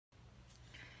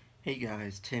Hey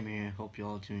guys, Tim here. Hope you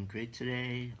all doing great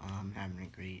today. I'm having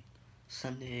a great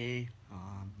Sunday.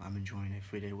 I'm enjoying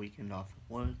a 3-day weekend off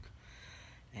of work,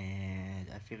 and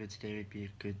I figured today would be a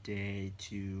good day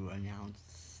to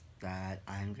announce that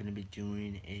I'm going to be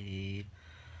doing a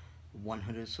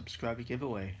 100 subscriber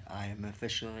giveaway. I am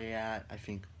officially at, I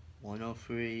think,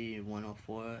 103,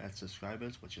 104 at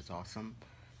subscribers, which is awesome.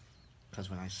 Because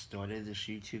when I started this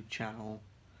YouTube channel,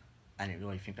 I didn't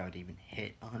really think I would even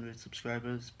hit 100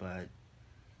 subscribers, but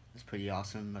it's pretty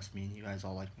awesome. Must mean you guys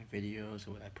all like my videos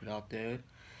or what I put out there.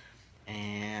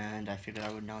 And I figured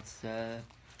I would announce the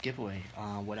giveaway.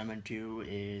 What I'm going to do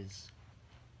is,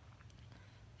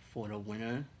 for the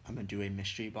winner, I'm going to do a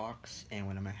mystery box. And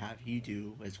what I'm going to have you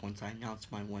do is, once I announce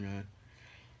my winner,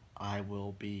 I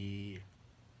will be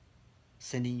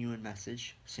sending you a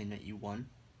message saying that you won.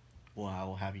 Or I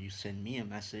will have you send me a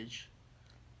message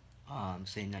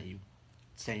saying that you,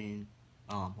 saying,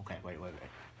 okay, wait.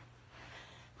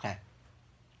 Okay,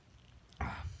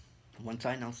 once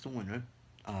I announce the winner,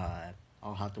 uh,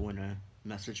 I'll have the winner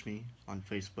message me on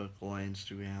Facebook or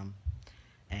Instagram,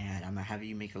 and I'm gonna have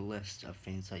you make a list of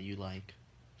things that you like,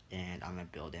 and I'm gonna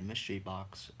build a mystery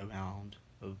box around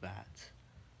of that.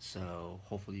 So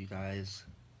hopefully you guys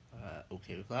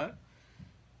okay with that.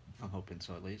 I'm hoping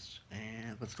so at least.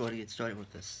 And let's go ahead and get started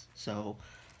with this. So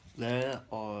there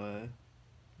are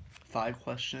 5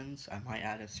 questions. I might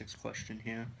add a 6th question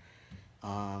here.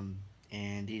 Um,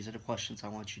 and these are the questions I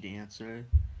want you to answer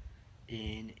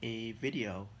in a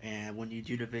video, and when you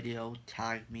do the video,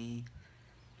 tag me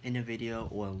in the video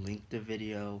or link the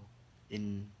video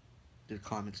in the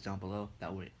comments down below,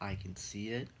 that way I can see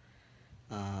it.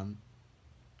 um,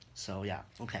 so yeah,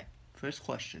 okay, first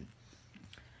question: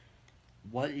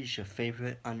 what is your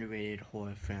favorite underrated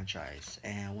horror franchise?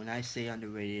 And when I say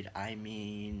underrated, I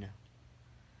mean,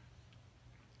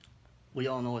 we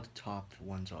all know what the top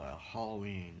ones are: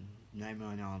 Halloween, Nightmare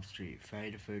on Elm Street,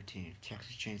 Friday the 13th,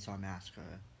 Texas Chainsaw Massacre.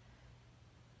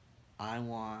 I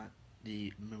want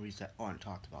the movies that aren't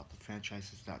talked about, the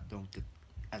franchises that don't get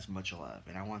as much love,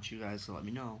 and I want you guys to let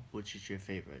me know which is your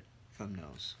favorite from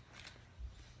those.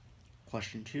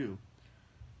 Question 2: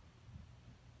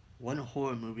 one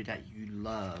horror movie that you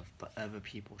love but other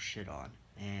people shit on.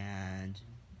 And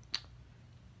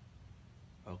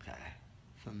okay,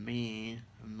 for me,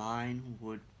 mine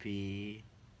would be,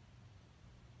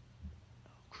 oh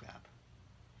crap,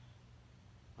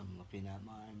 I'm looking at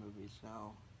my movies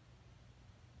now.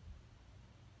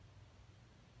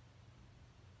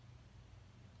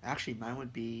 Actually, mine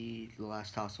would be The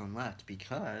Last House on Left,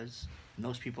 because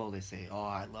most people, they say, "Oh,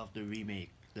 I love the remake.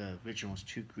 The original's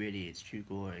too gritty. It's too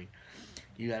gory."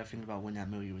 You gotta think about when that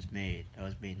movie was made. That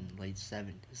was made in the late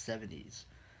 70s.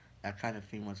 That kind of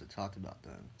thing wasn't talked about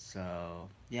then. So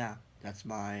yeah, that's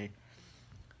my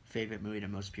favorite movie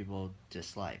that most people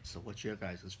dislike. So what's your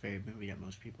guys' favorite movie that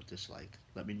most people dislike?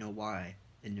 Let me know why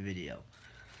in the video.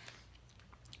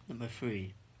 Number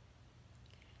 3: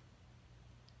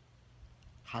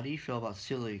 how do you feel about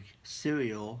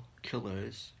serial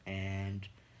killers, and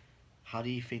how do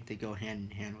you think they go hand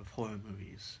in hand with horror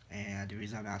movies? And the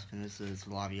reason I'm asking this is, a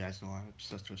lot of you guys know I'm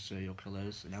obsessed with serial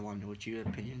killers, and I want to know what your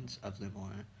opinions of them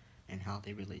are and how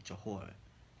they relate to horror.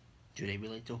 Do they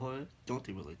relate to horror? Don't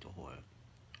they relate to horror?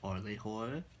 Are they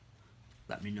horror?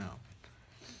 Let me know.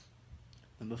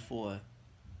 Number 4: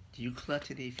 do you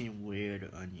collect anything weird or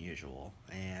unusual?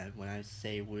 And when I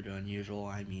say weird or unusual,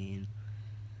 I mean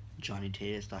Johnny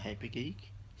Tatis, the hyper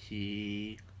geek.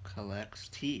 He collects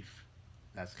teeth.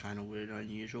 That's kind of weird and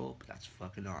unusual, but that's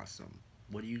fucking awesome.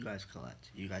 What do you guys collect?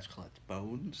 Do you guys collect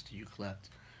bones? Do you collect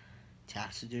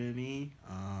taxidermy?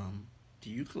 Do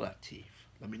you collect teeth?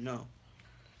 Let me know.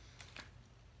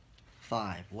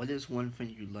 5: what is one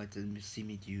thing you'd like to see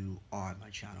me do on my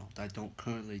channel that I don't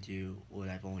currently do, or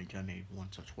that I've only done maybe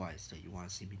once or twice, that you want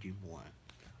to see me do more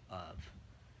of?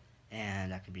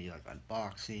 And that could be like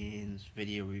unboxings,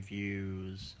 video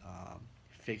reviews,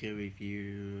 figure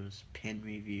reviews, pen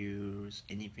reviews,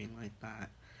 anything like that.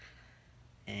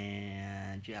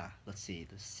 And yeah, let's see,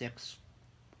 the 6th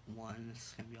one, this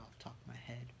is gonna be off the top of my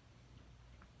head.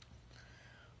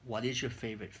 What is your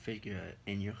favorite figure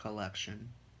in your collection,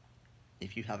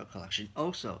 if you have a collection?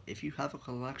 Also, if you have a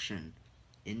collection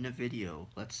in the video,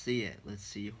 let's see it. Let's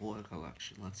see your horror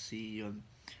collection. Let's see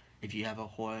if you have a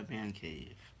horror man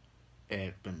cave,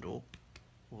 Eric Bindle,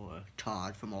 or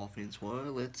Todd from All Things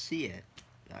Horror. Let's see it,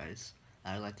 guys.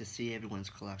 I like to see everyone's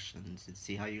collections and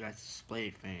see how you guys display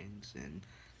things and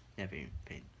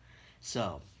everything.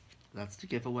 So, that's the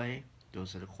giveaway.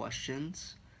 Those are the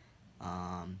questions.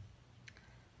 Um,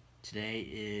 Today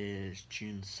is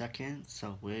June 2nd,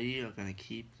 so we are going to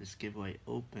keep this giveaway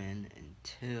open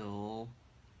until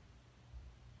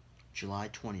July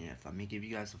 20th. I'm going to give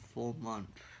you guys a full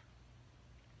month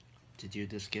to do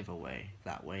this giveaway.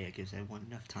 That way it gives everyone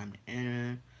enough time to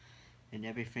enter and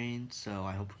everything. So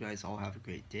I hope you guys all have a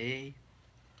great day.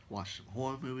 Watch some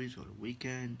horror movies over the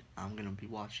weekend. I'm going to be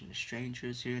watching The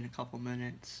Strangers here in a couple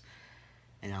minutes.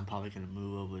 And I'm probably going to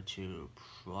move over to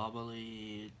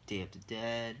probably Day of the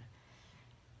Dead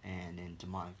and then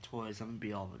Demonic Toys. I'm going to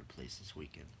be all over the place this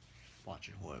weekend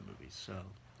watching horror movies. So,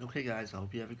 okay guys, I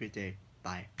hope you have a great day.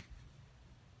 Bye.